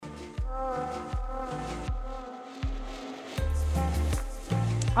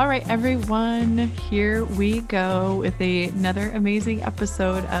All right, everyone, here we go with another amazing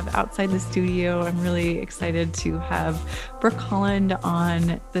episode of Outside the Studio. I'm really excited to have Brooke Holland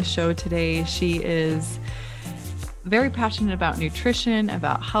on the show today. She is very passionate about nutrition,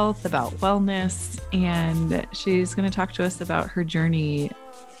 about health, about wellness, and she's going to talk to us about her journey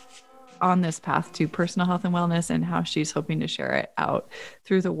on this path to personal health and wellness and how she's hoping to share it out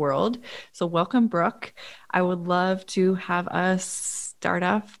through the world. So welcome, Brooke. I would love to have us start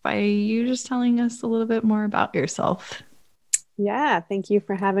off by you just telling us a little bit more about yourself. Yeah, thank you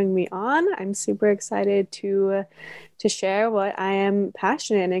for having me on. I'm super excited to share what I am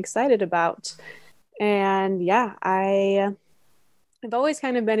passionate and excited about. And yeah, I've always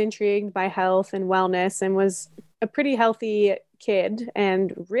kind of been intrigued by health and wellness and was a pretty healthy kid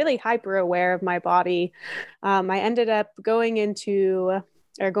and really hyper aware of my body. I ended up going to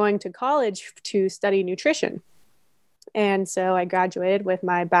college to study nutrition. And so I graduated with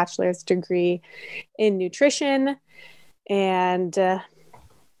my bachelor's degree in nutrition and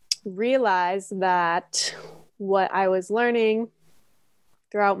realized that what I was learning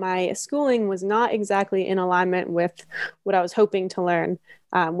throughout my schooling was not exactly in alignment with what I was hoping to learn,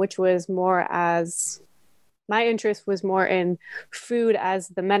 which was more as my interest was more in food as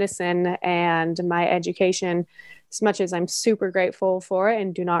the medicine, and my education, as much as I'm super grateful for it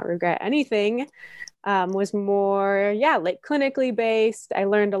and do not regret anything, was more, like clinically based. I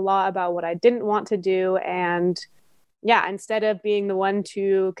learned a lot about what I didn't want to do. And instead of being the one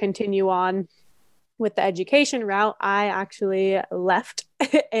to continue on with the education route, I actually left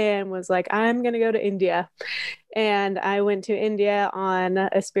and was like, I'm going to go to India. And I went to India on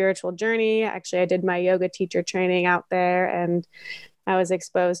a spiritual journey. Actually, I did my yoga teacher training out there, and I was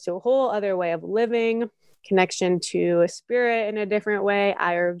exposed to a whole other way of living, connection to spirit in a different way,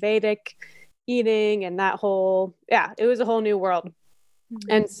 Ayurvedic eating, and that whole, it was a whole new world.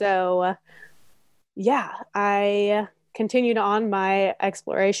 Mm-hmm. And so, I continued on my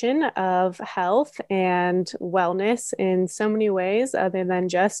exploration of health and wellness in so many ways other than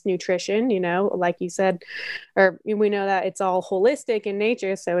just nutrition, like you said, or we know that it's all holistic in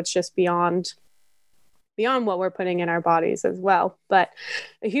nature. So it's just beyond what we're putting in our bodies as well. But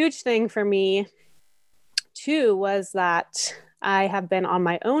a huge thing for me too was that I have been on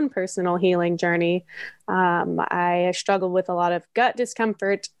my own personal healing journey. I struggled with a lot of gut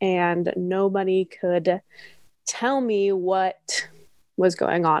discomfort, and nobody could tell me what was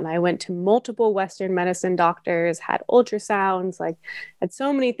going on. I went to multiple Western medicine doctors, had ultrasounds, had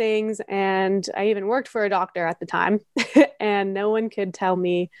so many things. And I even worked for a doctor at the time, and no one could tell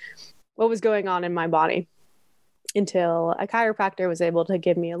me what was going on in my body until a chiropractor was able to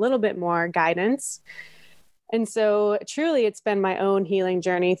give me a little bit more guidance. And so truly, it's been my own healing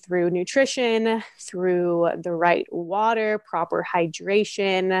journey through nutrition, through the right water, proper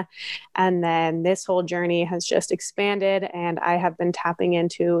hydration. And then this whole journey has just expanded, and I have been tapping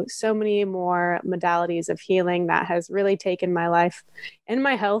into so many more modalities of healing that has really taken my life and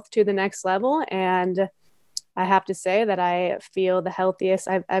my health to the next level. And I have to say that I feel the healthiest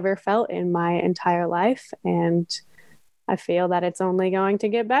I've ever felt in my entire life. And I feel that it's only going to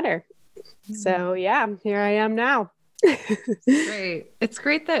get better. So here I am now. Great. It's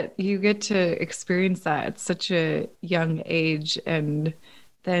great that you get to experience that at such a young age, and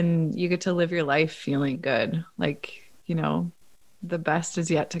then you get to live your life feeling good. The best is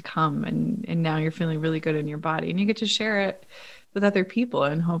yet to come, and now you're feeling really good in your body, and you get to share it with other people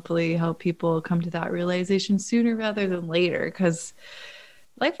and hopefully help people come to that realization sooner rather than later, because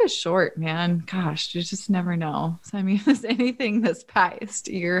life is short, man. Gosh, you just never know. So, I mean, if anything this past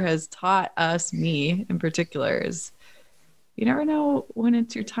year has taught us, me in particular, is you never know when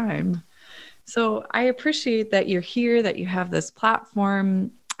it's your time. So I appreciate that you're here, that you have this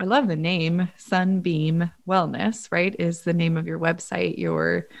platform. I love the name Sunbeam Wellness, right? Is the name of your website,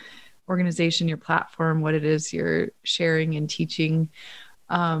 your organization, your platform, what it is you're sharing and teaching.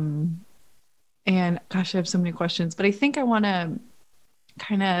 And gosh, I have so many questions, but I think I want to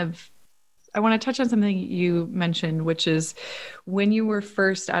touch on something you mentioned, which is when you were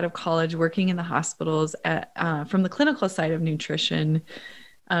first out of college working in the hospitals from the clinical side of nutrition,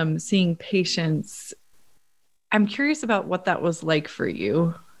 seeing patients. I'm curious about what that was like for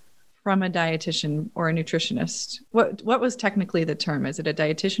you from a dietitian or a nutritionist. What was technically the term? Is it a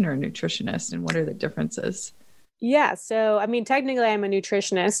dietitian or a nutritionist, and what are the differences? Yeah. So, I mean, technically I'm a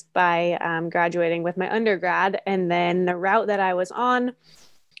nutritionist by graduating with my undergrad. And then the route that I was on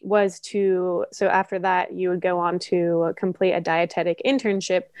was so after that, you would go on to complete a dietetic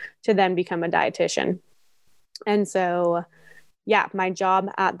internship to then become a dietitian. And so, my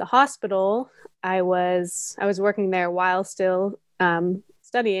job at the hospital, I was working there while still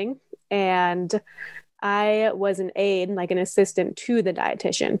studying, and I was an aide, like an assistant to the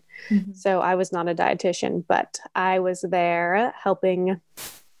dietitian. Mm-hmm. So I was not a dietitian, but I was there helping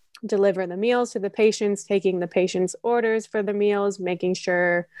deliver the meals to the patients, taking the patients' orders for the meals, making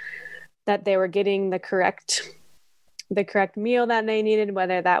sure that they were getting the correct meal that they needed,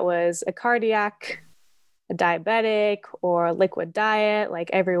 whether that was a cardiac, a diabetic, or a liquid diet. Like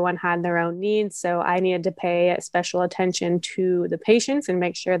everyone had their own needs. So I needed to pay special attention to the patients and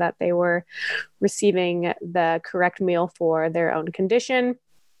make sure that they were receiving the correct meal for their own condition.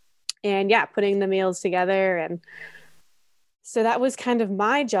 And yeah, putting the meals together. And so that was kind of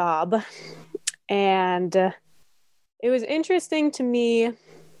my job. And it was interesting to me.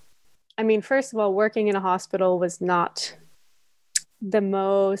 I mean, first of all, working in a hospital was not the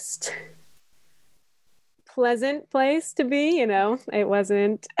most pleasant place to be, you know. It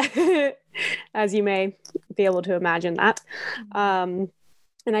wasn't, as you may be able to imagine that. And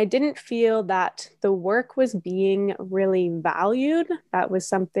I didn't feel that the work was being really valued. That was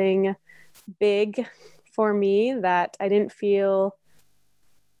something big for me that I didn't feel,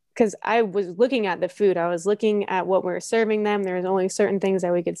 because I was looking at the food. I was looking at what we were serving them. There was only certain things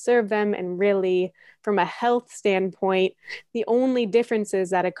that we could serve them. And really, from a health standpoint, the only differences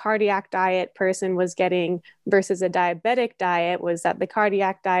that a cardiac diet person was getting versus a diabetic diet was that the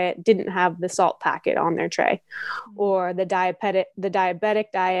cardiac diet didn't have the salt packet on their tray, or the diabetic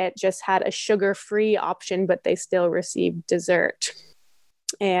diet just had a sugar-free option, but they still received dessert.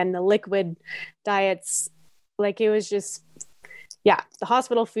 And the liquid diets, like, it was just, yeah, the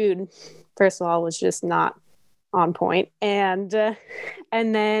hospital food, first of all, was just not on point. And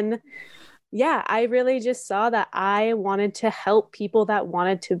then, yeah, I really just saw that I wanted to help people that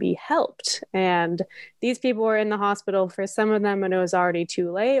wanted to be helped. And these people were in the hospital, for some of them, and it was already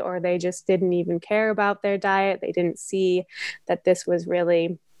too late, or they just didn't even care about their diet. They didn't see that this was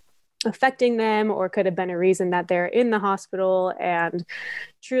really affecting them, or could have been a reason that they're in the hospital. And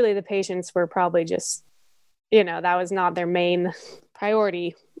truly, the patients were probably just, you know, that was not their main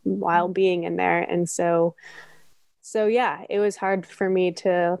priority while being in there. And so yeah, it was hard for me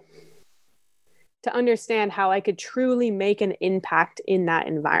to understand how I could truly make an impact in that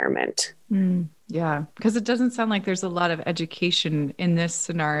environment. Yeah, because it doesn't sound like there's a lot of education in this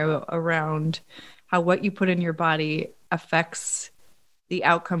scenario around how what you put in your body affects the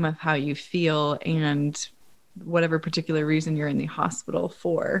outcome of how you feel and whatever particular reason you're in the hospital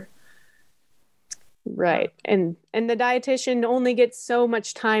for. Right. And the dietitian only gets so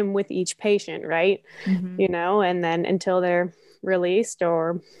much time with each patient, right? Mm-hmm. You know, and then until they're released,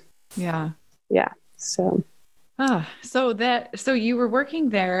 or yeah. So so you were working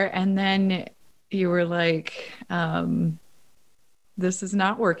there, and then you were like, this is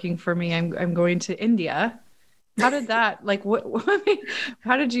not working for me. I'm going to India. How did that, like,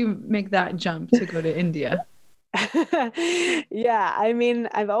 how did you make that jump to go to India? Yeah, I mean,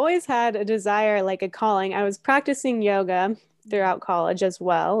 I've always had a desire, like a calling. I was practicing yoga throughout college as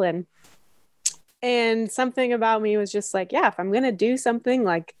well, and something about me was just like, yeah, if I'm gonna do something,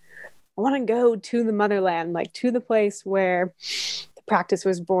 like, I want to go to the motherland, like to the place where the practice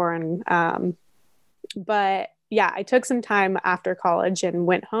was born. But yeah, I took some time after college and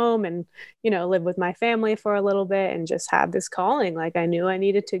went home and, you know, lived with my family for a little bit, and just had this calling. Like, I knew I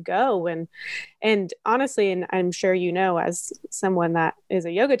needed to go. And honestly, and I'm sure, you know, as someone that is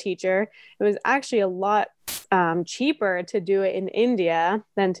a yoga teacher, it was actually a lot cheaper to do it in India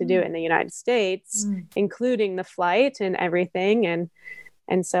than to do it in the United States, including the flight and everything.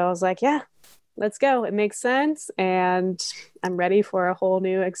 And so I was like, yeah, let's go. It makes sense. And I'm ready for a whole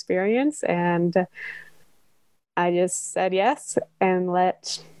new experience. And I just said yes and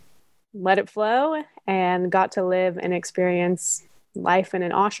let it flow, and got to live and experience life in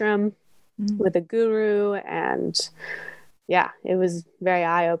an ashram with a guru. And yeah, it was very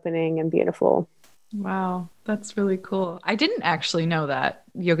eye-opening and beautiful. Wow, that's really cool. I didn't actually know that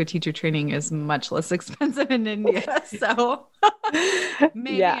yoga teacher training is much less expensive in India. So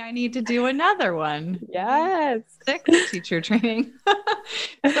maybe I need to do another one. Yes. 6 teacher training.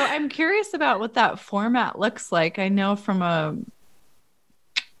 So I'm curious about what that format looks like. I know from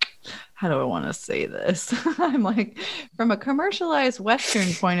how do I want to say this? I'm like, from a commercialized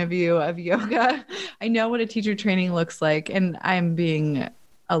Western point of view of yoga, I know what a teacher training looks like. And I'm being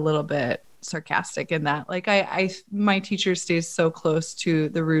a little bit sarcastic in that, like, my teacher stays so close to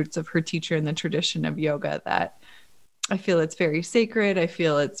the roots of her teacher and the tradition of yoga that I feel it's very sacred. I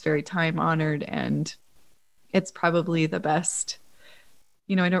feel it's very time honored, and it's probably the best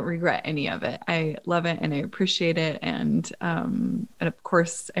I don't regret any of it. I love it and I appreciate it. And of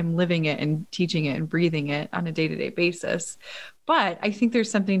course, I'm living it and teaching it and breathing it on a day-to-day basis. But I think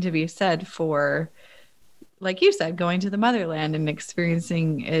there's something to be said for, like you said, going to the motherland and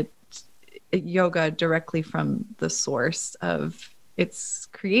experiencing yoga directly from the source of its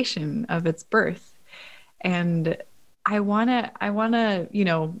creation, of its birth. And I want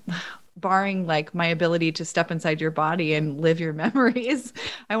to, barring like my ability to step inside your body and live your memories,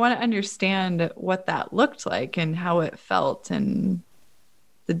 I want to understand what that looked like and how it felt, and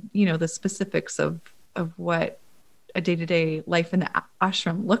the specifics of what a day-to-day life in the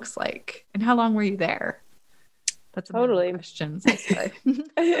ashram looks like. And how long were you there? That's a totally question.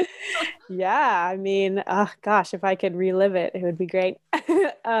 Yeah, I mean, gosh, if I could relive it, it would be great.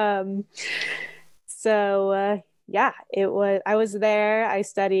 Yeah, I was there. I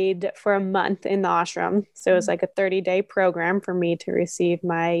studied for a month in the ashram. So it was like a 30-day program for me to receive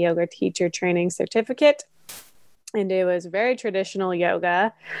my yoga teacher training certificate. And it was very traditional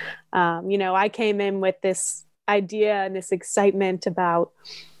yoga. I came in with this idea and this excitement about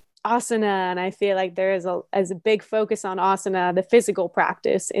asana. And I feel like there is a big focus on asana, the physical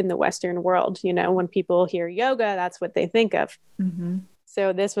practice in the Western world. When people hear yoga, that's what they think of. Mm-hmm.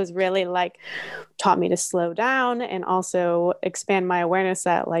 So this was really like taught me to slow down and also expand my awareness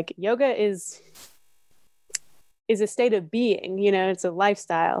that like yoga is a state of being, it's a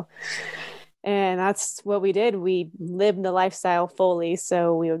lifestyle. And that's what we did. We lived the lifestyle fully.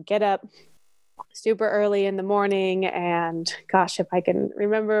 So we would get up super early in the morning, and gosh, if I can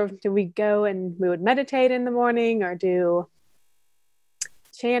remember, do we go and we would meditate in the morning or do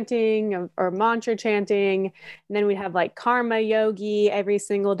chanting or mantra chanting, and then we'd have like karma yogi every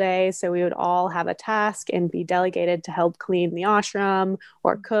single day. So we would all have a task and be delegated to help clean the ashram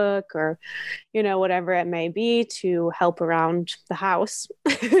or cook or whatever it may be to help around the house,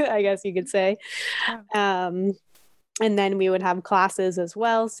 I guess you could say. And then we would have classes as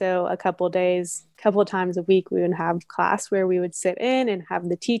well. So a couple of times a week, we would have class where we would sit in and have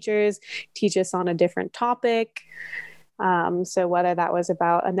the teachers teach us on a different topic. So whether that was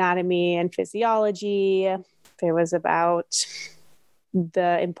about anatomy and physiology, if it was about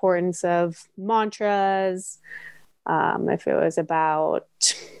the importance of mantras, if it was about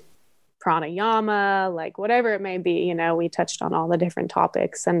pranayama, like whatever it may be, we touched on all the different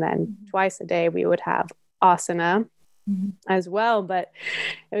topics. And then twice a day we would have asana as well, but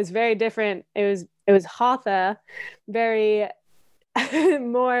it was very different. It was hatha, very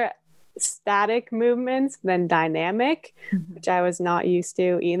more static movements than dynamic, which I was not used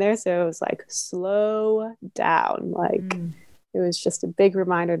to either. So it was like slow down, like it was just a big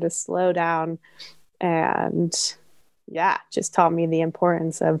reminder to slow down, and just taught me the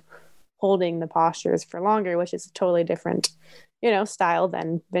importance of holding the postures for longer, which is a totally different style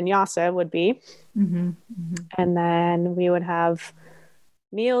than vinyasa would be. And then we would have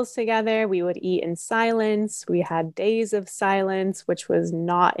meals together. We would eat in silence. We had days of silence, which was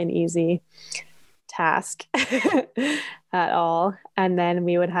not an easy task at all. And then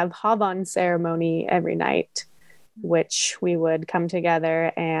we would have Havan ceremony every night, which we would come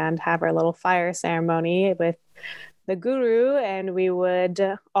together and have our little fire ceremony with the guru, and we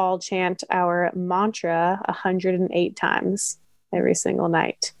would all chant our mantra 108 times every single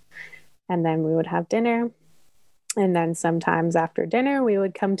night. And then we would have dinner. And then sometimes after dinner, we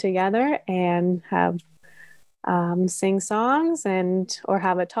would come together and have sing songs or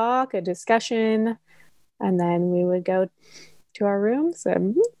have a talk, a discussion. And then we would go to our rooms.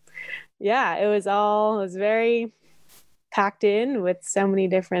 And it was very packed in with so many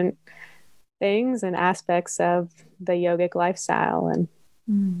different things and aspects of the yogic lifestyle. And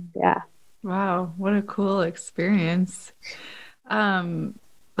wow, what a cool experience.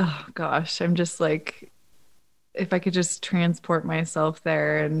 Oh gosh, I'm just like, if I could just transport myself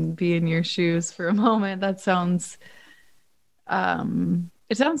there and be in your shoes for a moment. That sounds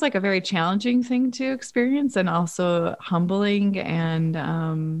it sounds like a very challenging thing to experience, and also humbling,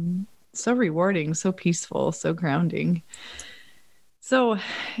 and so rewarding, so peaceful, so grounding. So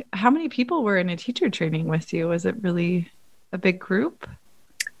how many people were in a teacher training with you? Was it really a big group?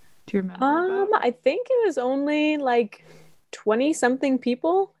 Do you remember? I think it was only like 20 something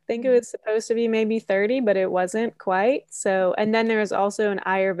people. I think it was supposed to be maybe 30, but it wasn't quite. So, and then there was also an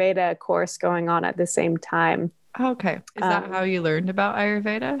Ayurveda course going on at the same time. Okay. Is that how you learned about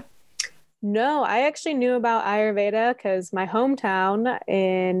Ayurveda? No, I actually knew about Ayurveda because my hometown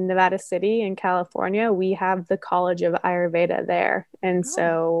in Nevada City in California, we have the College of Ayurveda there. And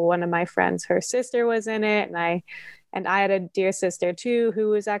so one of my friends, her sister was in it, and I had a dear sister too who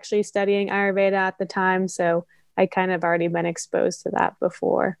was actually studying Ayurveda at the time. So I kind of already been exposed to that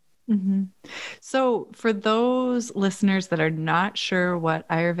before. Mm-hmm. So for those listeners that are not sure what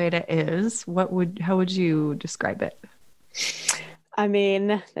Ayurveda is, how would you describe it? I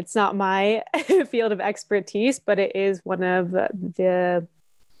mean, it's not my field of expertise, but it is one of the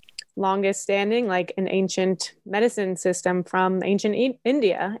longest standing, like an ancient medicine system from ancient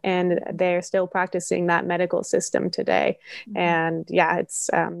India. And they're still practicing that medical system today. Mm-hmm. And yeah, it's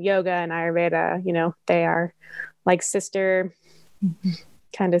yoga and Ayurveda, you know, they are like sister, mm-hmm.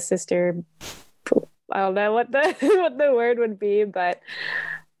 kind of sister. I don't know what the word would be, but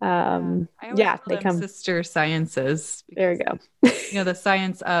they come sister sciences. Because, there we go. You know, the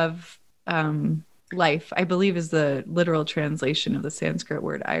science of life, I believe, is the literal translation of the Sanskrit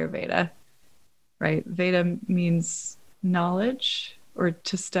word Ayurveda, right? Veda means knowledge or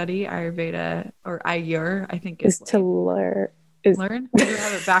to study. Ayurveda or Ayur, I think, is to learn. Learn? Maybe I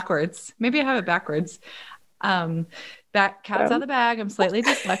have it backwards. Cat's out of the bag. I'm slightly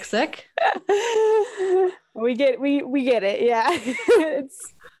dyslexic. We get it.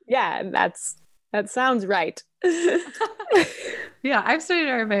 Yeah. That sounds right. Yeah, I've studied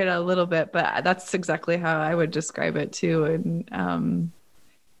Ayurveda a little bit, but that's exactly how I would describe it too. And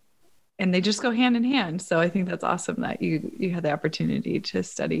they just go hand in hand. So I think that's awesome that you had the opportunity to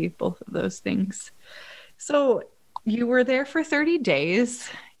study both of those things. So you were there for 30 days.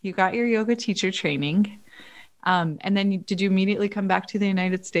 You got your yoga teacher training. And then did you immediately come back to the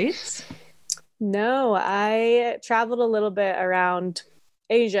United States? No, I traveled a little bit around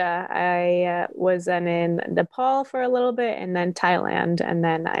Asia. I was then in Nepal for a little bit and then Thailand. And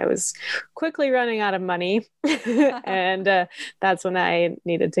then I was quickly running out of money. And that's when I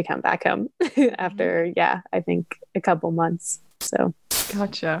needed to come back home after, I think a couple months. So.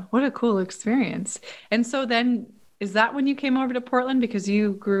 Gotcha. What a cool experience. And so then, is that when you came over to Portland? Because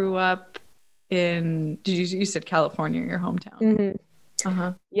you grew up you said California, your hometown? Mm-hmm.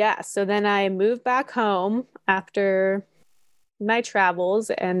 Uh-huh. Yeah. So then I moved back home after my travels,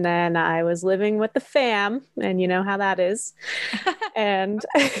 and then I was living with the fam, and you know how that is. And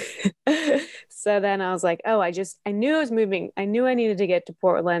so then I was like, I knew I was moving. I knew I needed to get to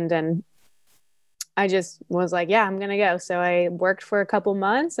Portland, and I just was like, yeah, I'm going to go. So I worked for a couple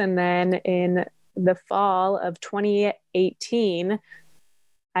months, and then in the fall of 2018,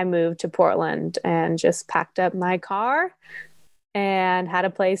 I moved to Portland and just packed up my car and had a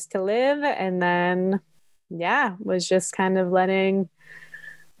place to live. And then, was just kind of letting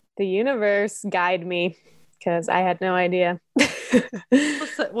the universe guide me because I had no idea.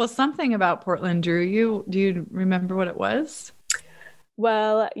 Well, something about Portland drew you. Do you remember what it was?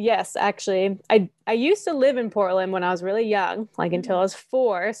 Well, yes, actually, I used to live in Portland when I was really young, like until I was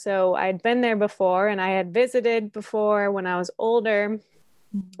 4. So I'd been there before and I had visited before when I was older.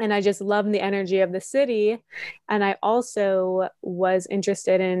 And I just loved the energy of the city. And I also was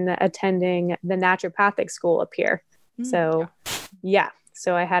interested in attending the naturopathic school up here. So,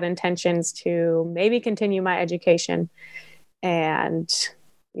 so I had intentions to maybe continue my education and,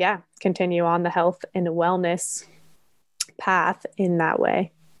 continue on the health and wellness path in that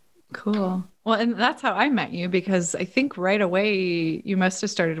way. Cool. Well, and that's how I met you, because I think right away you must have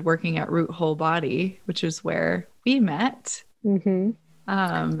started working at Root Whole Body, which is where we met. Mm-hmm.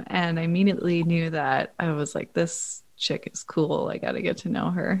 And I immediately knew that I was like, this chick is cool. I got to get to know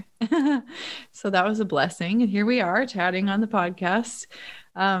her. So that was a blessing. And here we are chatting on the podcast.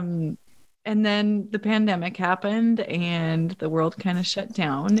 And then the pandemic happened and the world kind of shut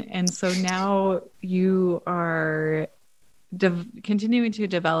down. And so now you are continuing to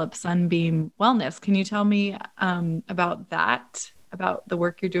develop Sunbeam Wellness. Can you tell me about that, about the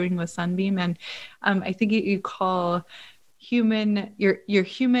work you're doing with Sunbeam? And I think you call your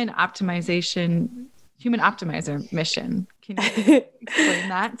human optimizer mission. Can you explain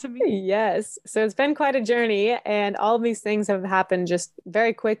that to me? Yes. So it's been quite a journey, and all of these things have happened just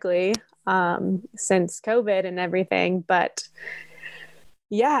very quickly since COVID and everything. But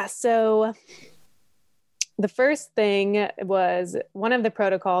so the first thing was one of the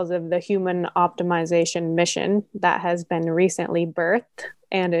protocols of the human optimization mission that has been recently birthed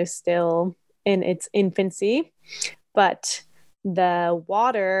and is still in its infancy. But the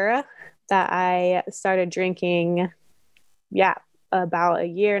water that I started drinking, about a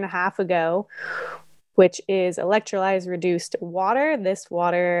year and a half ago, which is electrolyzed reduced water. This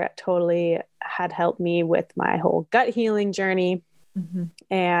water totally had helped me with my whole gut healing journey. Mm-hmm.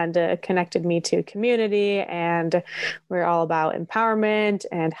 And connected me to community, and we're all about empowerment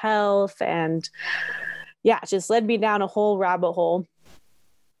and health, and just led me down a whole rabbit hole,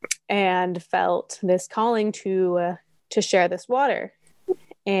 and felt this calling to share this water.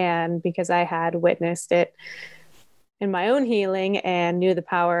 And because I had witnessed it in my own healing and knew the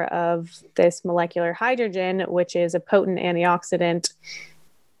power of this molecular hydrogen, which is a potent antioxidant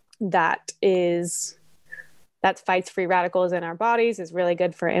that fights free radicals in our bodies, is really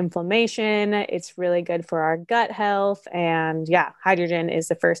good for inflammation. It's really good for our gut health. And yeah, hydrogen is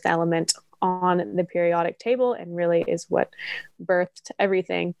the first element on the periodic table and really is what birthed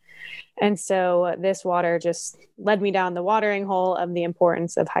everything. And so this water just led me down the watering hole of the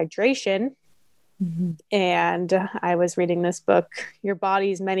importance of hydration. Mm-hmm. And I was reading this book, Your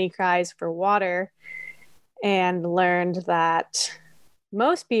Body's Many Cries for Water, and learned that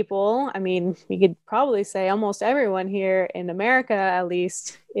most people, I mean, we could probably say almost everyone here in America, at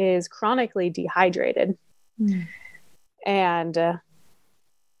least, is chronically dehydrated. Mm. And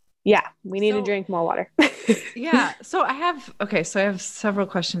yeah, we need to drink more water. Yeah. So I have several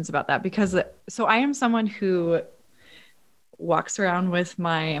questions about that because I am someone who walks around with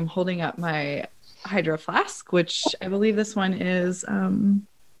I'm holding up my Hydro Flask, which I believe this one is, I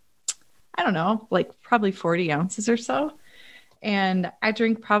don't know, like probably 40 ounces or so. And I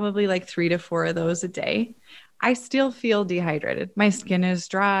drink probably like 3 to 4 of those a day. I still feel dehydrated. My skin is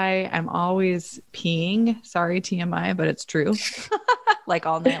dry. I'm always peeing. Sorry, TMI, but it's true. Like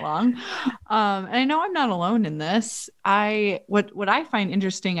all night long. And I know I'm not alone in this. What I find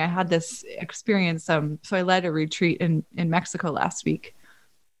interesting, I had this experience. So I led a retreat in Mexico last week.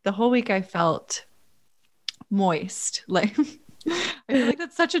 The whole week I felt moist. Like I feel like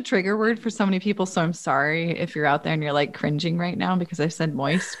that's such a trigger word for so many people. So I'm sorry if you're out there and you're like cringing right now because I said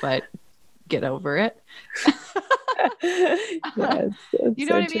moist, but get over it. Yes, you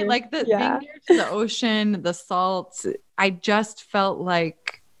know what I mean? Like being near to the ocean, the salts, I just felt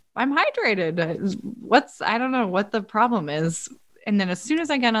like I'm hydrated. I don't know what the problem is. And then as soon as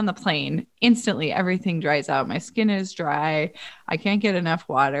I get on the plane, instantly everything dries out. My skin is dry. I can't get enough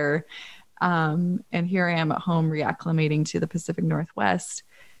water. And here I am at home reacclimating to the Pacific Northwest.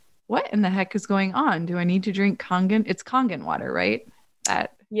 What in the heck is going on? Do I need to drink Kangen? It's Kangen water, right?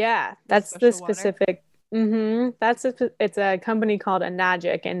 That's the specific. It's a company called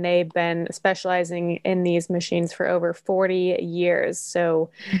Enagic, and they've been specializing in these machines for over 40 years. So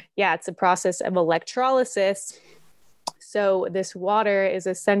yeah, it's a process of electrolysis. So this water is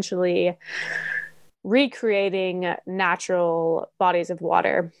essentially recreating natural bodies of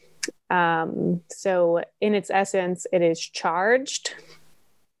water. So in its essence, it is charged.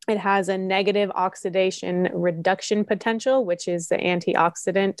 It has a negative oxidation reduction potential, which is the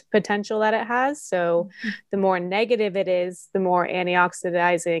antioxidant potential that it has. So the more negative it is, the more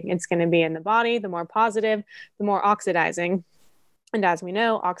antioxidizing it's going to be in the body. The more positive, the more oxidizing. And as we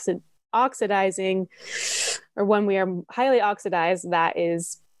know, oxidizing, or when we are highly oxidized, that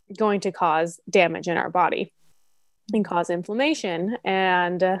is going to cause damage in our body and cause inflammation.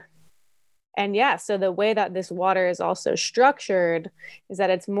 And yeah, so the way that this water is also structured is that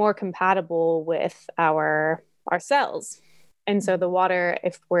it's more compatible with our cells. And so the water,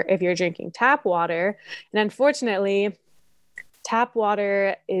 if you're drinking tap water, and unfortunately, tap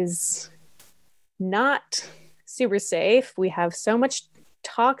water is not super safe. We have so much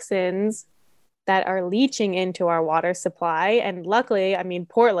toxins that are leaching into our water supply. And luckily, I mean,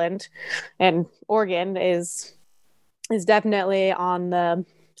 Portland and Oregon is definitely on the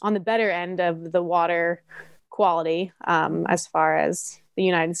better end of the water quality as far as the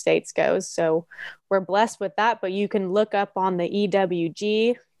United States goes. So we're blessed with that, but you can look up on the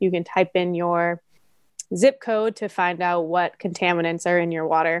EWG, you can type in your zip code to find out what contaminants are in your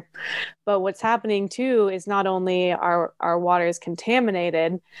water. But what's happening too is not only our water is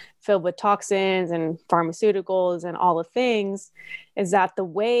contaminated, filled with toxins and pharmaceuticals and all the things, is that the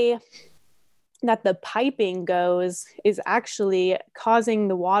way that the piping goes is actually causing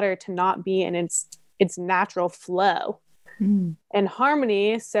the water to not be in its natural flow and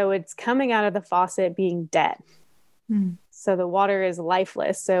harmony. So it's coming out of the faucet being dead. So the water is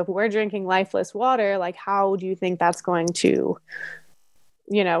lifeless. So if we're drinking lifeless water, like how do you think that's going to,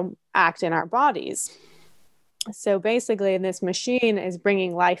 act in our bodies? So basically this machine is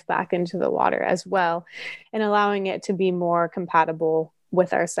bringing life back into the water as well and allowing it to be more compatible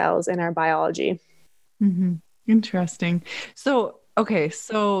with our cells and our biology. Mm-hmm. Interesting. So, okay.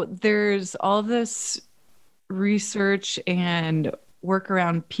 So there's all this research and work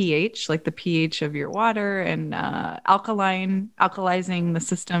around pH, like the pH of your water and alkalizing the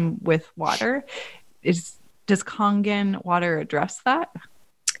system with water. Does Kangen water address that?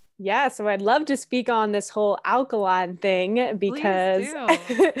 Yeah, so I'd love to speak on this whole alkaline thing because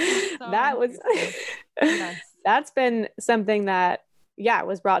that's been something that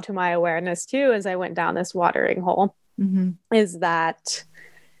was brought to my awareness too as I went down this watering hole. Is that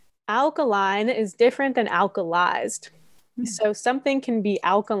Alkaline is different than alkalized. Hmm. So something can be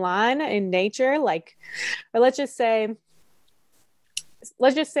alkaline in nature, like, or let's give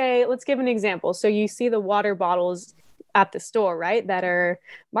an example. So you see the water bottles at the store, right? That are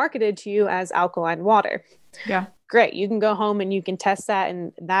marketed to you as alkaline water. Yeah. Great. You can go home and you can test that.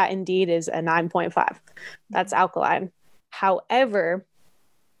 And that indeed is a 9.5. That's alkaline. However,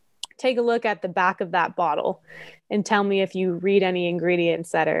 take a look at the back of that bottle and tell me if you read any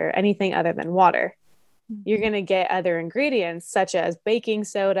ingredients that are anything other than water. You're going to get other ingredients such as baking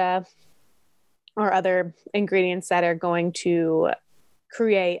soda or other ingredients that are going to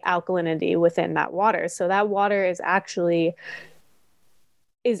create alkalinity within that water. So that water is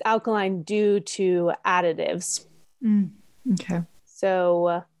alkaline due to additives. Mm. Okay.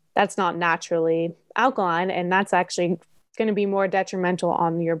 So that's not naturally alkaline, and that's actually going to be more detrimental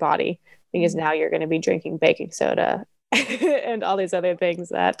on your body because now you're going to be drinking baking soda and all these other things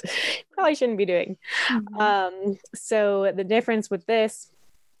that you probably shouldn't be doing. So the difference with this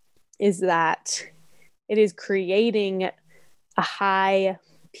is that it is creating a high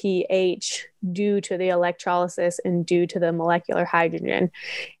pH due to the electrolysis and due to the molecular hydrogen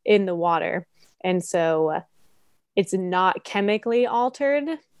in the water. And so it's not chemically altered.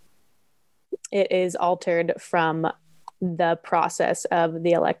 It is altered from the process of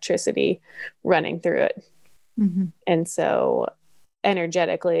the electricity running through it. Mm-hmm. And so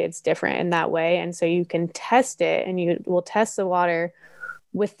energetically, it's different in that way. And so you can test it, and you will test the water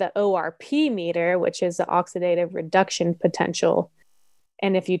with the ORP meter, which is the oxidative reduction potential.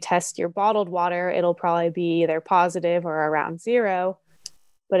 And if you test your bottled water, it'll probably be either positive or around 0.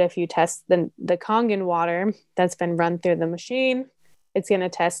 But if you test the Kangen water that's been run through the machine, it's going to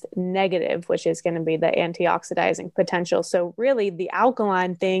test negative, which is going to be the antioxidizing potential. So really the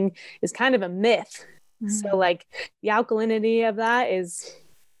alkaline thing is kind of a myth. Mm-hmm. So like the alkalinity of that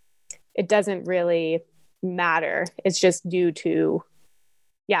it doesn't really matter. It's just due to,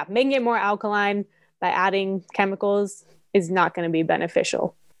 making it more alkaline by adding chemicals is not going to be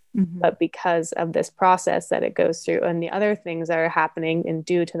beneficial. Mm-hmm. But because of this process that it goes through and the other things that are happening and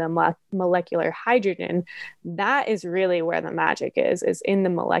due to the molecular hydrogen, that is really where the magic is in the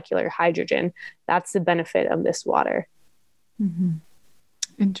molecular hydrogen. That's the benefit of this water. Mm-hmm.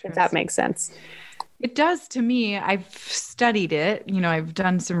 Interesting. If that makes sense. It does to me. I've studied it. I've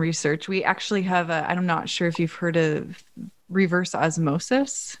done some research. We actually have I'm not sure if you've heard of reverse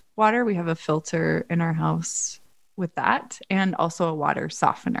osmosis water. We have a filter in our house with that, and also a water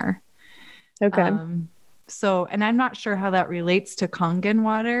softener. Okay. And I'm not sure how that relates to Kangen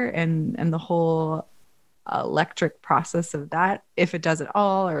water and the whole electric process of that, if it does at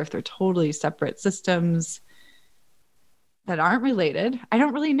all, or if they're totally separate systems that aren't related. I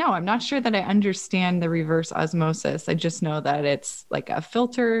don't really know. I'm not sure that I understand the reverse osmosis. I just know that it's like a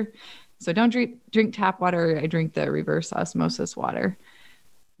filter. So I don't drink tap water. I drink the reverse osmosis water.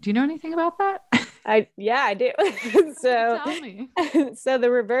 Do you know anything about that? I do. So tell me. So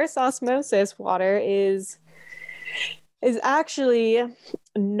the reverse osmosis water is actually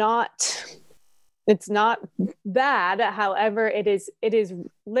not bad. However, it is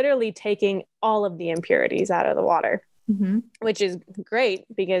literally taking all of the impurities out of the water, mm-hmm. which is great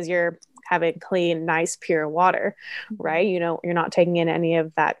because you're having clean, nice, pure water, right? You're not taking in any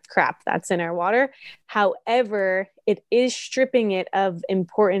of that crap that's in our water. However, it is stripping it of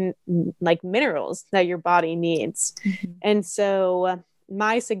important like minerals that your body needs. Mm-hmm. And so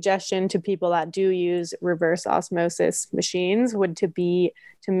my suggestion to people that do use reverse osmosis machines would be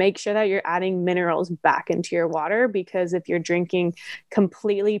to make sure that you're adding minerals back into your water, because if you're drinking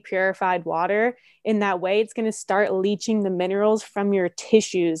completely purified water in that way, it's going to start leaching the minerals from your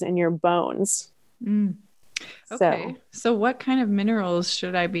tissues and your bones. Mm. Okay. So what kind of minerals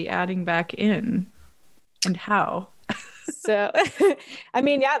should I be adding back in, and how? So,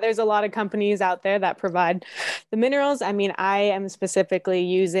 there's a lot of companies out there that provide the minerals. I am specifically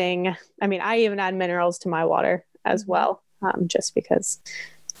I even add minerals to my water as well, just because,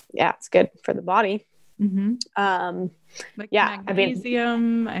 it's good for the body. Mm-hmm.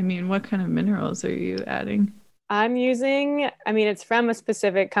 Magnesium. What kind of minerals are you adding? I'm using, it's from a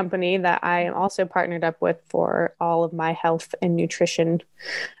specific company that I am also partnered up with for all of my health and nutrition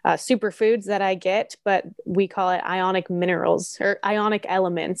superfoods that I get, but we call it ionic minerals or ionic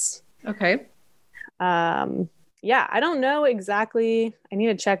elements. Okay. I don't know exactly. I need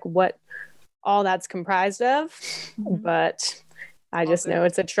to check what all that's comprised of, mm-hmm. but I just know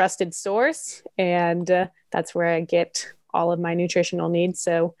it's a trusted source, and that's where I get all of my nutritional needs.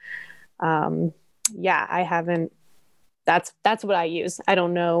 So, I haven't, that's what I use. I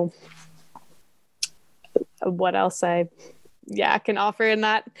don't know what else I yeah, can offer in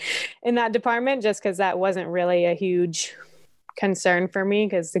that department, just because that wasn't really a huge concern for me,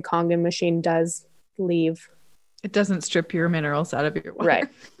 because the Kangen machine does leave. It doesn't strip your minerals out of your water. Right.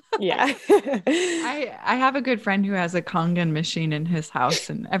 Yeah. I have a good friend who has a Kangen machine in his house,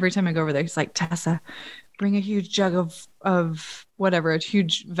 and every time I go over there, he's like, Tessa, bring a huge jug of whatever, a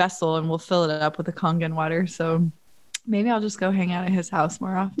huge vessel, and we'll fill it up with the Kangen water. So maybe I'll just go hang out at his house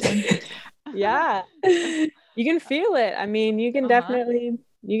more often. Yeah. You can feel it. I mean, you can definitely,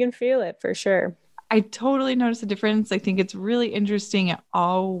 you can feel it for sure. I totally notice a difference. I think it's really interesting.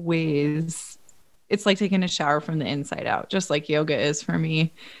 It's like taking a shower from the inside out, just like yoga is for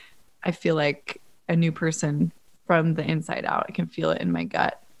me. I feel like a new person from the inside out. I can feel it in my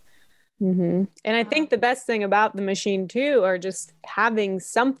gut. Mm-hmm. And I think the best thing about the machine too, or just having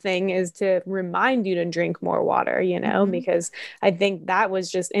something, is to remind you to drink more water, because I think that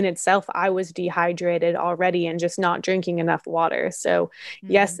was just in itself, I was dehydrated already and just not drinking enough water. So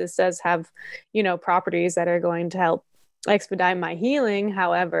yes, this does have, properties that are going to help expedite my healing.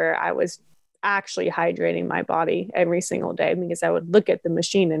 However, I was actually hydrating my body every single day, because I would look at the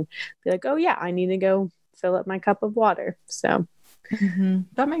machine and be like, oh yeah, I need to go fill up my cup of water. So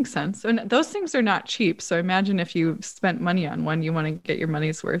that makes sense. And those things are not cheap. So imagine if you spent money on one, you want to get your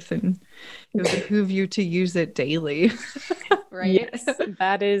money's worth, and it would behoove you to use it daily. Right? Yes,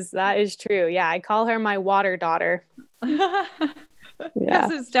 that is true. Yeah. I call her my water daughter. Yeah.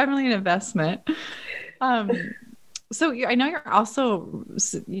 Yes, it's definitely an investment. So I know you're also,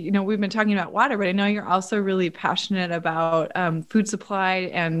 we've been talking about water, but I know you're also really passionate about food supply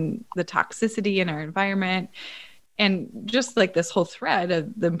and the toxicity in our environment. And just like this whole thread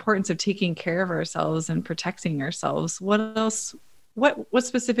of the importance of taking care of ourselves and protecting ourselves. What else, what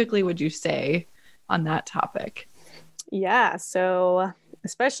specifically would you say on that topic? Yeah. So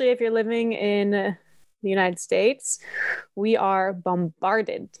especially if you're living in the United States, we are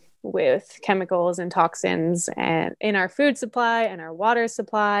bombarded with chemicals and toxins, and in our food supply and our water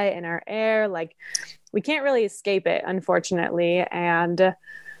supply and our air. Like, we can't really escape it, unfortunately. And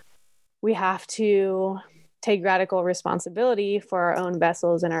we have to take radical responsibility for our own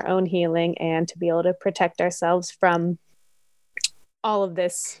vessels and our own healing, and to be able to protect ourselves from all of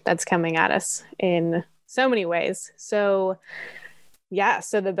this that's coming at us in so many ways. So yeah,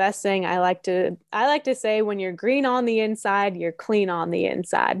 so the best thing I like to say, when you're green on the inside, you're clean on the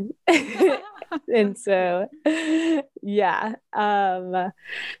inside. And so yeah.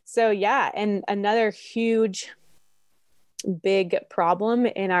 And another huge big problem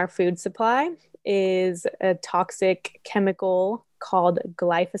in our food supply is a toxic chemical called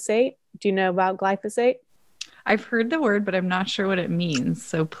glyphosate. Do you know about glyphosate? I've heard the word, but I'm not sure what it means.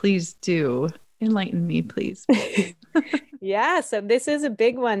 So please do enlighten me, please. Yeah, so this is a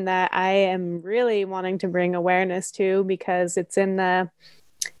big one that I am really wanting to bring awareness to, because it's in the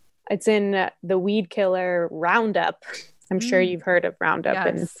weed killer Roundup. I'm sure you've heard of Roundup. Yes.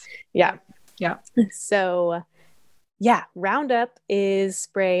 And yeah. So yeah, Roundup is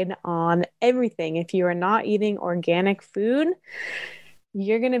sprayed on everything. If you are not eating organic food,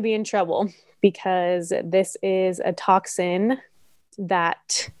 you're going to be in trouble, because this is a toxin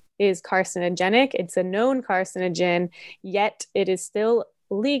that is carcinogenic. It's a known carcinogen, yet it is still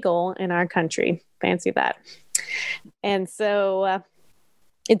legal in our country. Fancy that. And so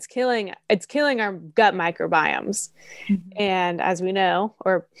it's killing our gut microbiomes. And as we know,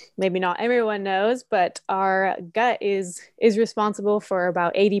 or maybe not everyone knows, but our gut is responsible for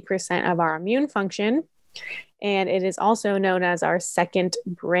about 80% of our immune function. And it is also known as our second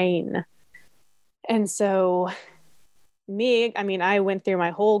brain. And so I went through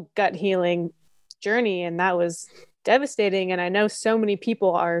my whole gut healing journey, and that was devastating. And I know so many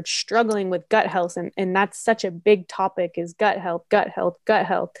people are struggling with gut health, and that's such a big topic, is gut health.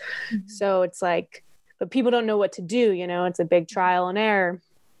 So it's like, but people don't know what to do. It's a big trial and error.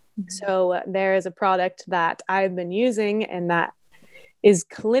 So there is a product that I've been using, and that is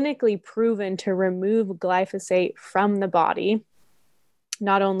clinically proven to remove glyphosate from the body.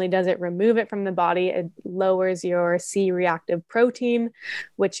 Not only does it remove it from the body, it lowers your C-reactive protein,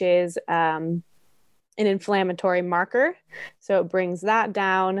 which is an inflammatory marker. So it brings that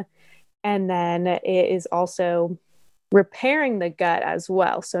down. And then it is also repairing the gut as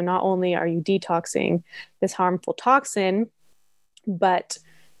well. So not only are you detoxing this harmful toxin, but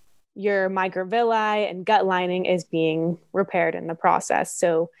your microvilli and gut lining is being repaired in the process.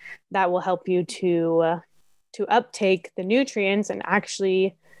 So that will help you to uptake the nutrients and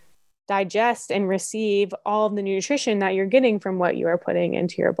actually digest and receive all of the nutrition that you're getting from what you are putting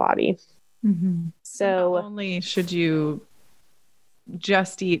into your body. So not only should you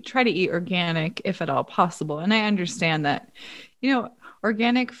try to eat organic if at all possible. And I understand that,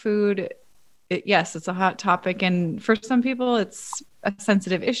 organic food, yes, it's a hot topic. And for some people, it's a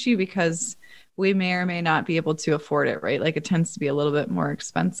sensitive issue because we may or may not be able to afford it, right? Like it tends to be a little bit more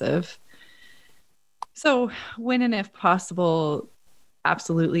expensive. So when and if possible,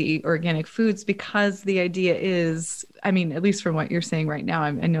 absolutely eat organic foods, because the idea is, I mean, at least from what you're saying right now,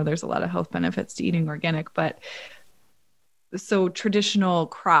 I know there's a lot of health benefits to eating organic, but so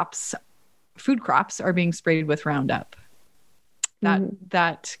traditional food crops are being sprayed with Roundup.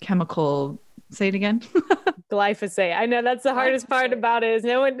 That chemical, say it again. Glyphosate. I know that's the hardest part about it is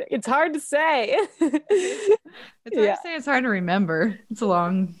it's hard to say. It's hard to say, it's hard to remember. It's a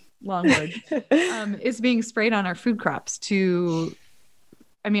long word. Is being sprayed on our food crops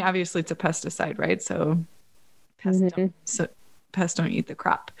obviously it's a pesticide, right? So pests don't eat the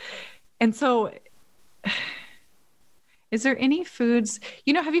crop. And so is there any foods,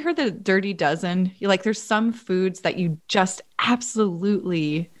 have you heard the dirty dozen? There's some foods that you just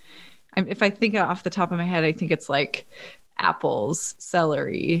absolutely, if I think off the top of my head, I think it's like apples,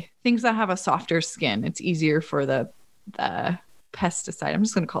 celery, things that have a softer skin. It's easier for the pesticide, I'm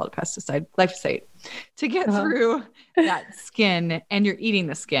just going to call it pesticide, glyphosate, to get through that skin, and you're eating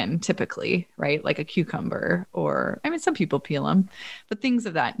the skin typically, right? Like a cucumber, or, some people peel them, but things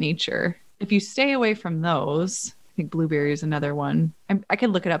of that nature. If you stay away from those, I think blueberry is another one. I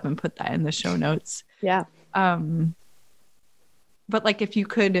can look it up and put that in the show notes. Yeah. But if you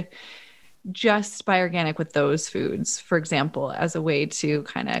could just buy organic with those foods, for example, as a way to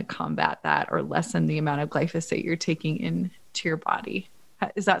kind of combat that or lessen the amount of glyphosate you're taking into your body.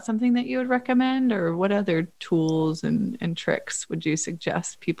 Is that something that you would recommend, or what other tools and tricks would you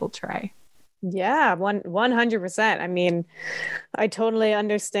suggest people try? Yeah, 100%. I totally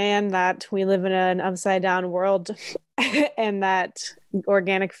understand that we live in an upside down world and that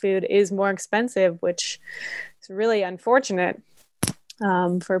organic food is more expensive, which is really unfortunate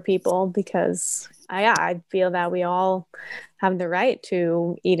for people, because I feel that we all have the right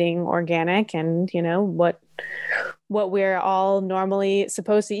to eating organic, and what we're all normally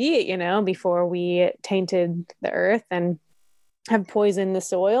supposed to eat, before we tainted the earth and have poisoned the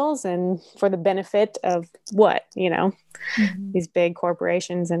soils, and for the benefit of what, these big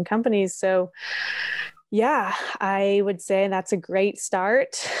corporations and companies. So yeah, I would say that's a great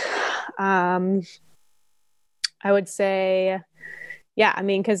start. I would say, yeah,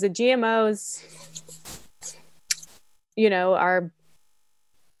 because the GMOs, are,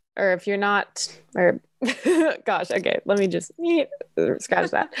 or if you're not, or gosh, okay, let me just scratch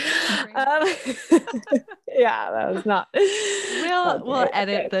that. Yeah, that was not. We'll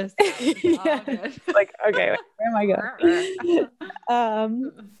edit this. Yeah. Okay, where am I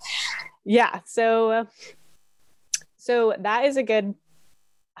going? Yeah, so that is a good,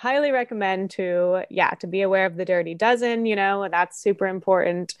 highly recommend to be aware of the dirty dozen, that's super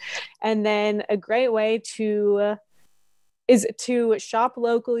important. And then a great way is to shop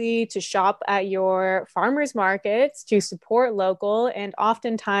locally, to shop at your farmers markets, to support local. And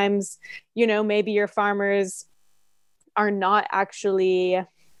oftentimes, maybe your farmers are not actually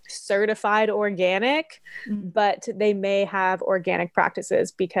certified organic, but they may have organic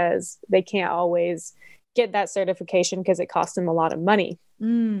practices because they can't always get that certification because it costs them a lot of money.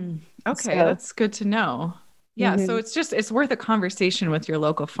 Okay, that's good to know. Yeah, so it's worth a conversation with your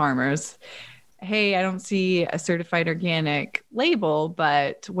local farmers. Hey, I don't see a certified organic label,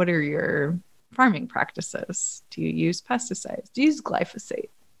 but what are your farming practices? Do you use pesticides? Do you use glyphosate?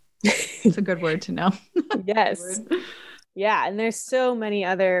 It's a good word to know. Yes. Yeah. And there's so many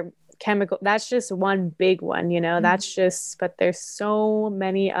other chemical. That's just one big one, but there's so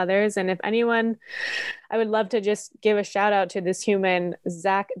many others. And if anyone, I would love to just give a shout out to this human,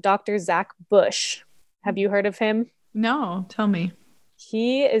 Dr. Zach Bush. Have you heard of him? No, tell me.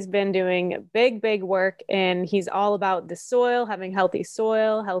 He has been doing big work, and he's all about the soil, having healthy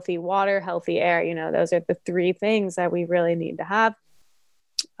soil, healthy water, healthy air. Those are the three things that we really need to have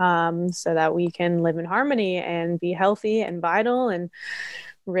so that we can live in harmony and be healthy and vital and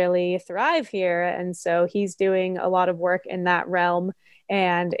really thrive here. And so he's doing a lot of work in that realm.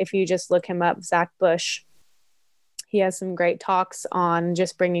 And if you just look him up, Zach Bush, he has some great talks on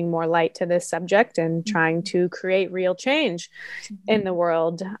just bringing more light to this subject and trying to create real change in the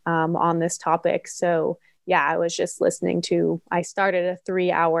world on this topic. So yeah, I was just I started a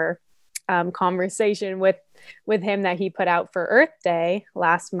 3-hour conversation with him that he put out for Earth Day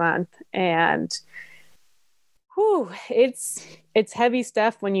last month. And it's heavy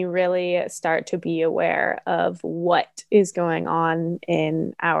stuff when you really start to be aware of what is going on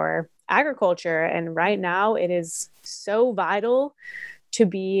in our agriculture. And right now it is so vital to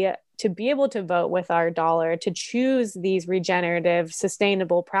be able to vote with our dollar, to choose these regenerative,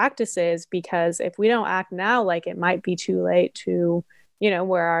 sustainable practices, because if we don't act now, like, it might be too late to,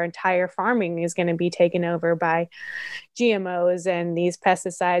 where our entire farming is going to be taken over by GMOs and these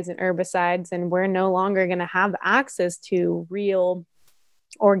pesticides and herbicides, and we're no longer going to have access to real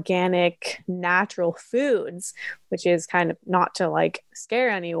organic natural foods, which is kind of not to like scare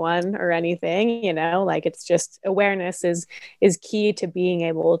anyone or anything, like, it's just awareness is key to being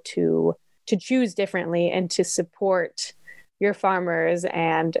able to choose differently and to support your farmers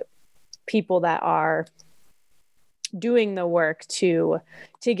and people that are doing the work to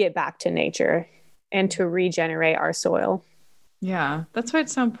get back to nature and to regenerate our soil. Yeah, that's why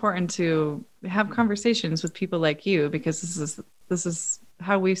it's so important to have conversations with people like you, because this is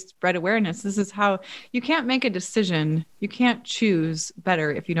how we spread awareness. This is how you can't make a decision. You can't choose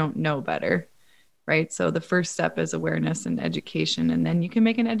better if you don't know better, right? So the first step is awareness and education, and then you can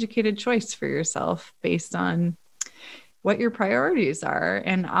make an educated choice for yourself based on what your priorities are.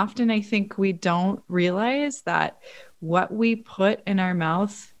 And often I think we don't realize that what we put in our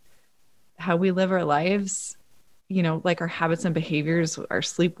mouth, how we live our lives, like our habits and behaviors, our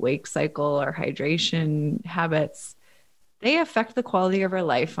sleep-wake cycle, our hydration habits, they affect the quality of our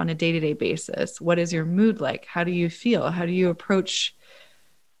life on a day-to-day basis. What is your mood like? How do you feel? How do you approach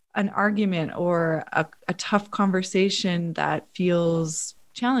an argument or a tough conversation that feels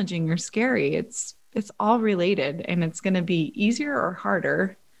challenging or scary? It's all related, and it's going to be easier or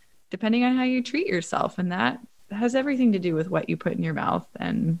harder depending on how you treat yourself. And that has everything to do with what you put in your mouth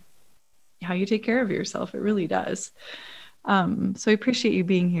and how you take care of yourself. It really does. So I appreciate you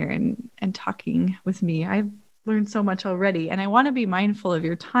being here and talking with me. I've learned so much already, and I want to be mindful of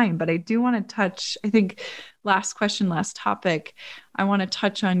your time, but I do want to touch, I think, last topic. I want to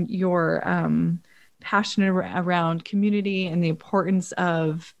touch on your passion around community and the importance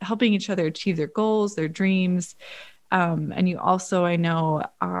of helping each other achieve their goals, their dreams. And you also, I know,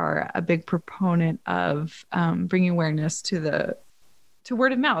 are a big proponent of bringing awareness to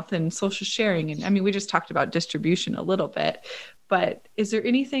word of mouth and social sharing. And I mean, we just talked about distribution a little bit, but is there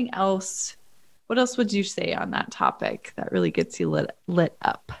anything else? What else would you say on that topic that really gets you lit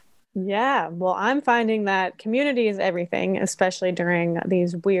up? Yeah, well, I'm finding that community is everything, especially during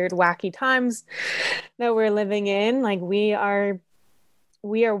these weird, wacky times that we're living in. Like, we are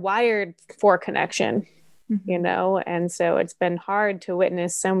wired for connection, and so it's been hard to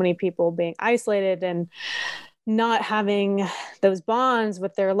witness so many people being isolated and not having those bonds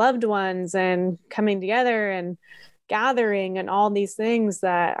with their loved ones and coming together and gathering and all these things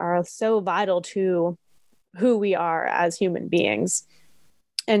that are so vital to who we are as human beings.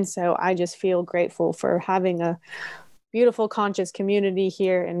 And so I just feel grateful for having a beautiful, conscious community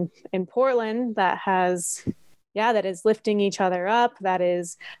here in Portland that is lifting each other up, that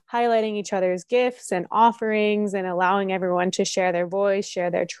is highlighting each other's gifts and offerings and allowing everyone to share their voice, share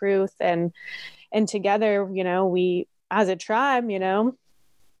their truth. And together, we, as a tribe,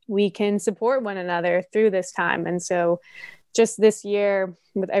 we can support one another through this time. And so just this year,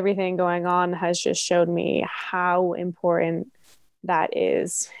 with everything going on, has just showed me how important that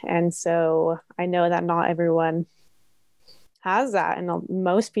is. And so I know that not everyone has that, and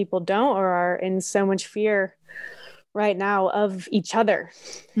most people don't, or are in so much fear right now of each other,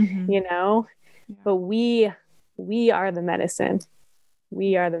 Yeah. But we are the medicine.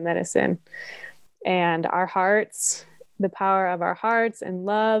 We are the medicine. And our hearts, the power of our hearts and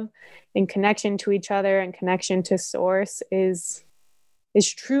love and connection to each other and connection to source is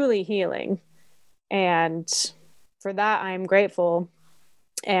truly healing. And for that, I'm grateful.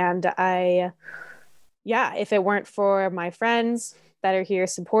 And if it weren't for my friends that are here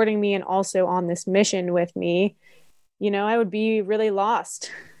supporting me and also on this mission with me, I would be really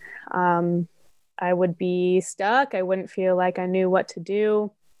lost. I would be stuck. I wouldn't feel like I knew what to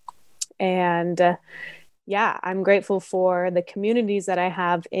do. And I'm grateful for the communities that I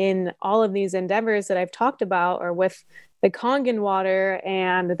have in all of these endeavors that I've talked about, or with the Kangen water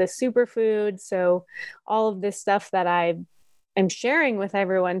and the superfood. So all of this stuff that I am sharing with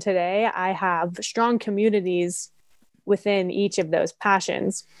everyone today, I have strong communities within each of those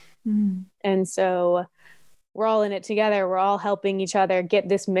passions. And so we're all in it together. We're all helping each other get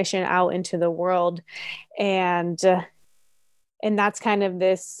this mission out into the world. And that's kind of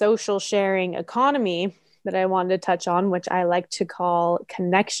this social sharing economy that I wanted to touch on, which I like to call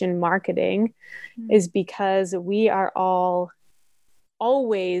connection marketing, is because we are all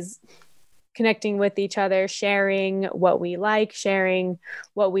always connecting with each other, sharing what we like, sharing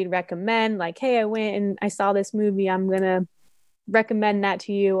what we recommend. Like, hey, I went and I saw this movie. I'm going to recommend that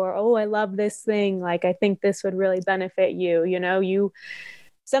to you, or, oh, I love this thing. Like, I think this would really benefit you.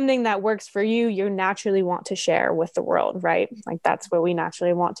 Something that works for you, you naturally want to share with the world, right? Like, that's what we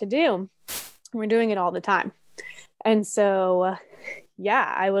naturally want to do. We're doing it all the time. And so,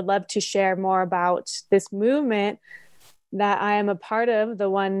 yeah, I would love to share more about this movement that I am a part of, the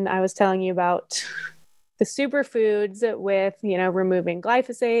one I was telling you about, the superfoods, with, removing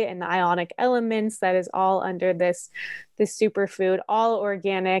glyphosate and the ionic elements. That is all under this superfood, all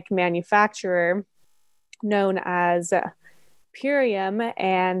organic manufacturer known as Purium,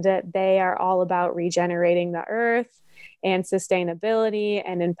 and they are all about regenerating the earth and sustainability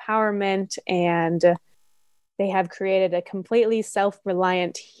and empowerment. And they have created a completely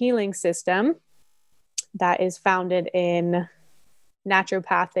self-reliant healing system that is founded in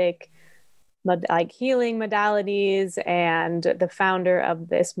naturopathic healing modalities. And the founder of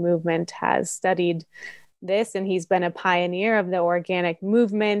this movement has studied this, and he's been a pioneer of the organic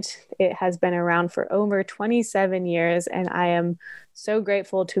movement. It has been around for over 27 years, and I am so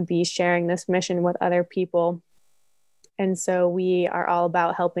grateful to be sharing this mission with other people. And so we are all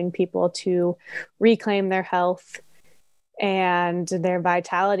about helping people to reclaim their health and their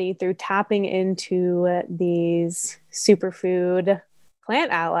vitality through tapping into these superfood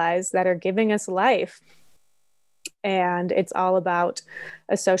plant allies that are giving us life. And it's all about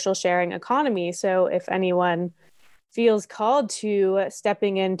a social sharing economy. So if anyone feels called to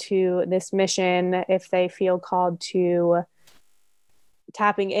stepping into this mission, if they feel called to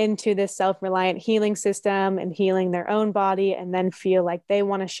tapping into this self-reliant healing system and healing their own body, and then feel like they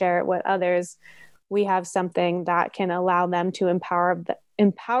want to share it with others, we have something that can allow them to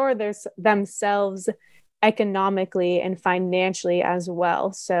empower themselves economically and financially as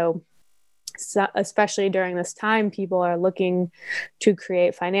well. So especially during this time, people are looking to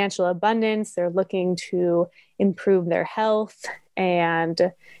create financial abundance. They're looking to improve their health,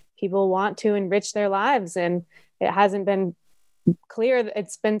 and people want to enrich their lives. And it hasn't been clear.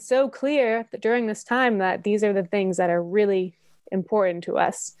 It's been so clear that during this time that these are the things that are really important to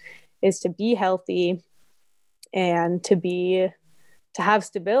us, is to be healthy and to have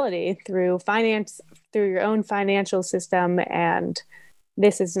stability through your own financial system. And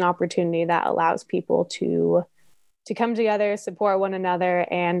this is an opportunity that allows people to come together, support one another,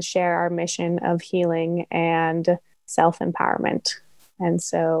 and share our mission of healing and self-empowerment. And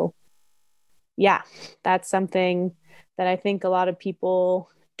so, yeah, that's something that I think a lot of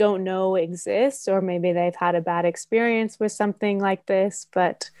people don't know exists, or maybe they've had a bad experience with something like this,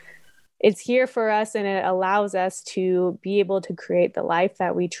 but it's here for us, and it allows us to be able to create the life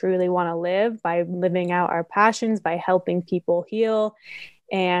that we truly want to live by living out our passions, by helping people heal.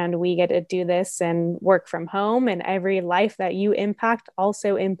 And we get to do this and work from home, and every life that you impact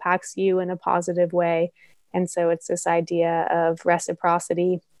also impacts you in a positive way. And so it's this idea of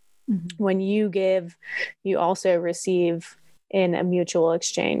reciprocity. Mm-hmm. When you give, you also receive in a mutual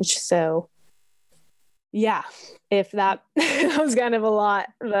exchange. So yeah, if that was kind of a lot,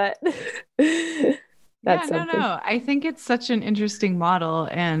 but that's something. No. I think it's such an interesting model,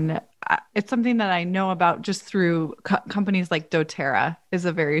 and it's something that I know about just through companies like doTERRA is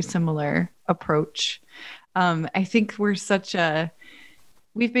a very similar approach. I think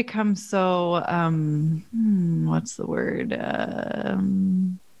we've become so, what's the word?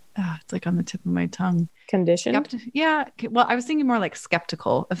 It's like on the tip of my tongue. Conditioned? Yeah. Well, I was thinking more like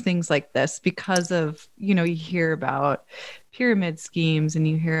skeptical of things like this because of, you hear about pyramid schemes, and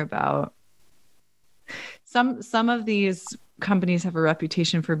you hear about some of these companies have a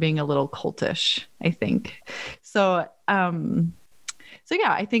reputation for being a little cultish, I think. So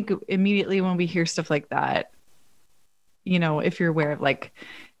yeah, I think immediately when we hear stuff like that, if you're aware of like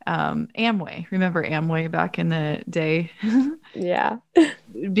Amway, remember Amway back in the day? Yeah.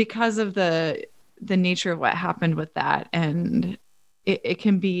 Because of the nature of what happened with that, and it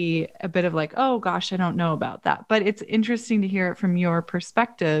can be a bit of like, oh gosh, I don't know about that. But it's interesting to hear it from your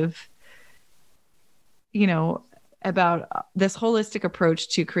perspective, about this holistic approach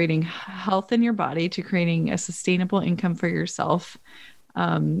to creating health in your body, to creating a sustainable income for yourself,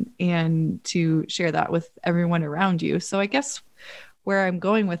 and to share that with everyone around you. So I guess where I'm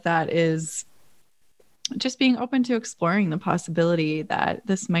going with that is just being open to exploring the possibility that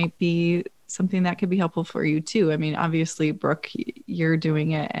this might be something that could be helpful for you too. I mean, obviously, Brooke, you're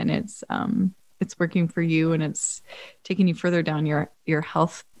doing it, and it's working for you, and it's taking you further down your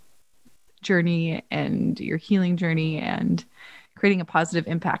health journey and your healing journey, and creating a positive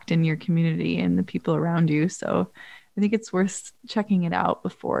impact in your community and the people around you. So I think it's worth checking it out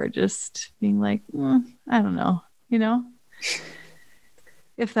before just being like, I don't know,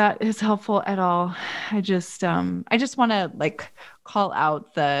 if that is helpful at all. I just want to like call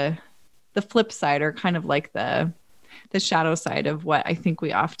out the flip side, or kind of like the shadow side of what I think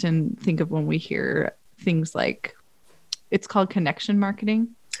we often think of when we hear things like, it's called connection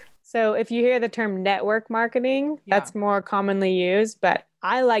marketing. So if you hear the term network marketing, that's more commonly used, but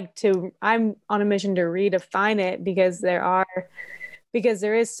I'm on a mission to redefine it because there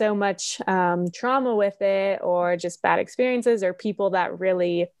is so much trauma with it, or just bad experiences, or people that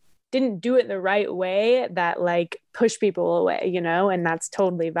really didn't do it the right way that like push people away, and that's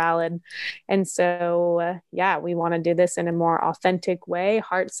totally valid. And so, we want to do this in a more authentic way,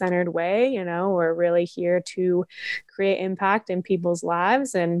 heart-centered way. We're really here to create impact in people's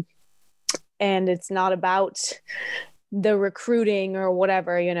lives, and it's not about the recruiting or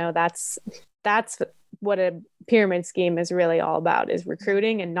whatever, that's what a pyramid scheme is really all about, is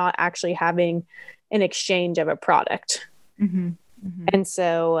recruiting and not actually having an exchange of a product. Mm-hmm. Mm-hmm. And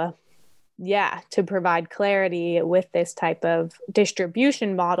so, to provide clarity with this type of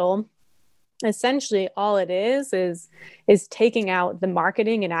distribution model, essentially all it is taking out the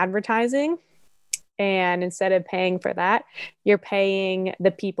marketing and advertising. And instead of paying for that, you're paying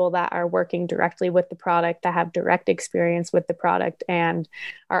the people that are working directly with the product, that have direct experience with the product and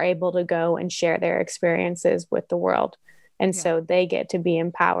are able to go and share their experiences with the world. And so they get to be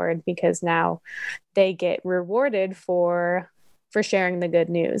empowered because now they get rewarded for sharing the good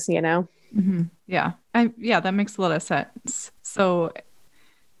news, Mm-hmm. Yeah. That makes a lot of sense. So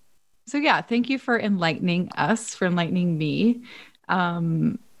thank you for enlightening us, for enlightening me.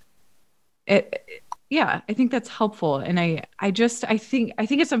 I think that's helpful. And I think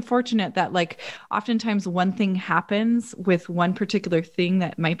it's unfortunate that like oftentimes one thing happens with one particular thing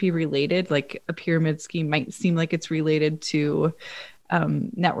that might be related, like a pyramid scheme might seem like it's related to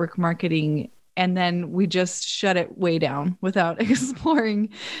network marketing. And then we just shut it way down without exploring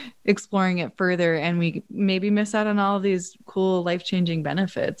it further. And we maybe miss out on all of these cool life-changing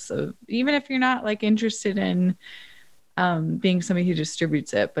benefits. So even if you're not like interested in being somebody who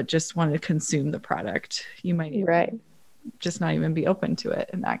distributes it, but just want to consume the product, you might just not even be open to it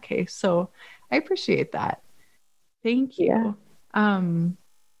in that case. So I appreciate that. Thank you.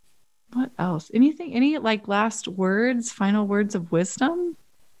 What else? Any like last words, final words of wisdom?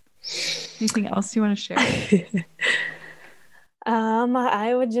 Anything else you want to share?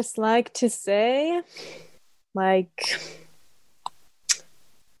 I would just like to say, like,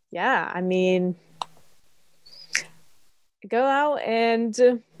 go out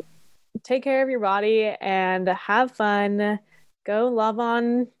and take care of your body and have fun. Go love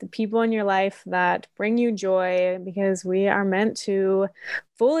on the people in your life that bring you joy, because we are meant to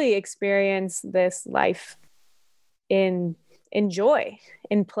fully experience this life in joy,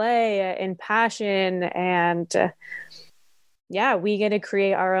 in play, in passion. And we get to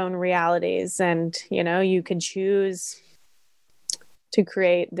create our own realities. And, you can choose to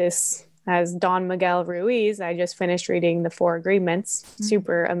create this. As Don Miguel Ruiz, I just finished reading The Four Agreements.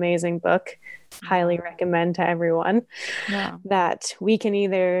 Super amazing book. Highly recommend to everyone. That we can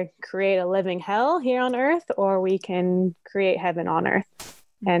either create a living hell here on earth, or we can create heaven on earth.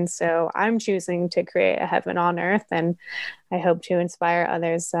 And so I'm choosing to create a heaven on earth, and I hope to inspire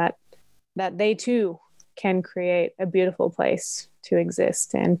others that they too can create a beautiful place to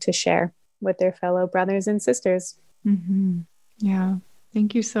exist and to share with their fellow brothers and sisters. Mm-hmm. Yeah.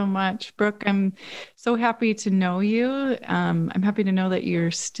 Thank you so much, Brooke. I'm so happy to know you. I'm happy to know that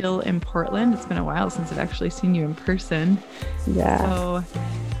you're still in Portland. It's been a while since I've actually seen you in person. Yeah. So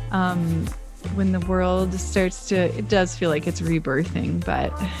when the world it does feel like it's rebirthing,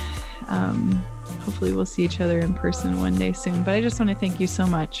 but hopefully we'll see each other in person one day soon. But I just want to thank you so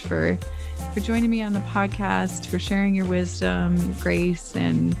much for joining me on the podcast, for sharing your wisdom, your grace,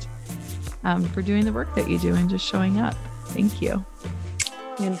 and for doing the work that you do and just showing up. Thank you.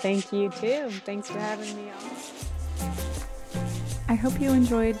 And thank you too. Thanks for having me on. I hope you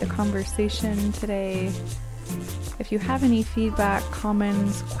enjoyed the conversation today. If you have any feedback,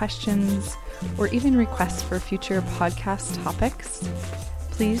 comments, questions, or even requests for future podcast topics,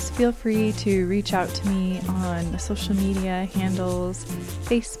 please feel free to reach out to me on social media handles: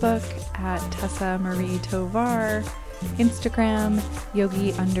 Facebook at Tessa Marie Tovar, Instagram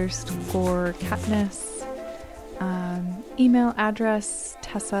yogi_Katniss, email address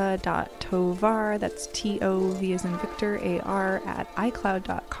tessa.tovar, that's TOV as in Victor, AR,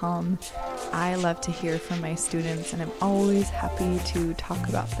 @iCloud.com. I love to hear from my students, and I'm always happy to talk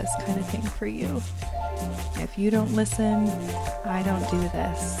about this kind of thing for you. If you don't listen, I don't do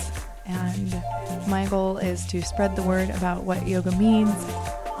this. And my goal is to spread the word about what yoga means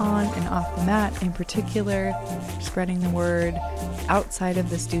on and off the mat, in particular, spreading the word outside of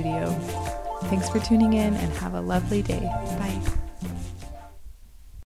the studio. Thanks for tuning in and have a lovely day. Bye.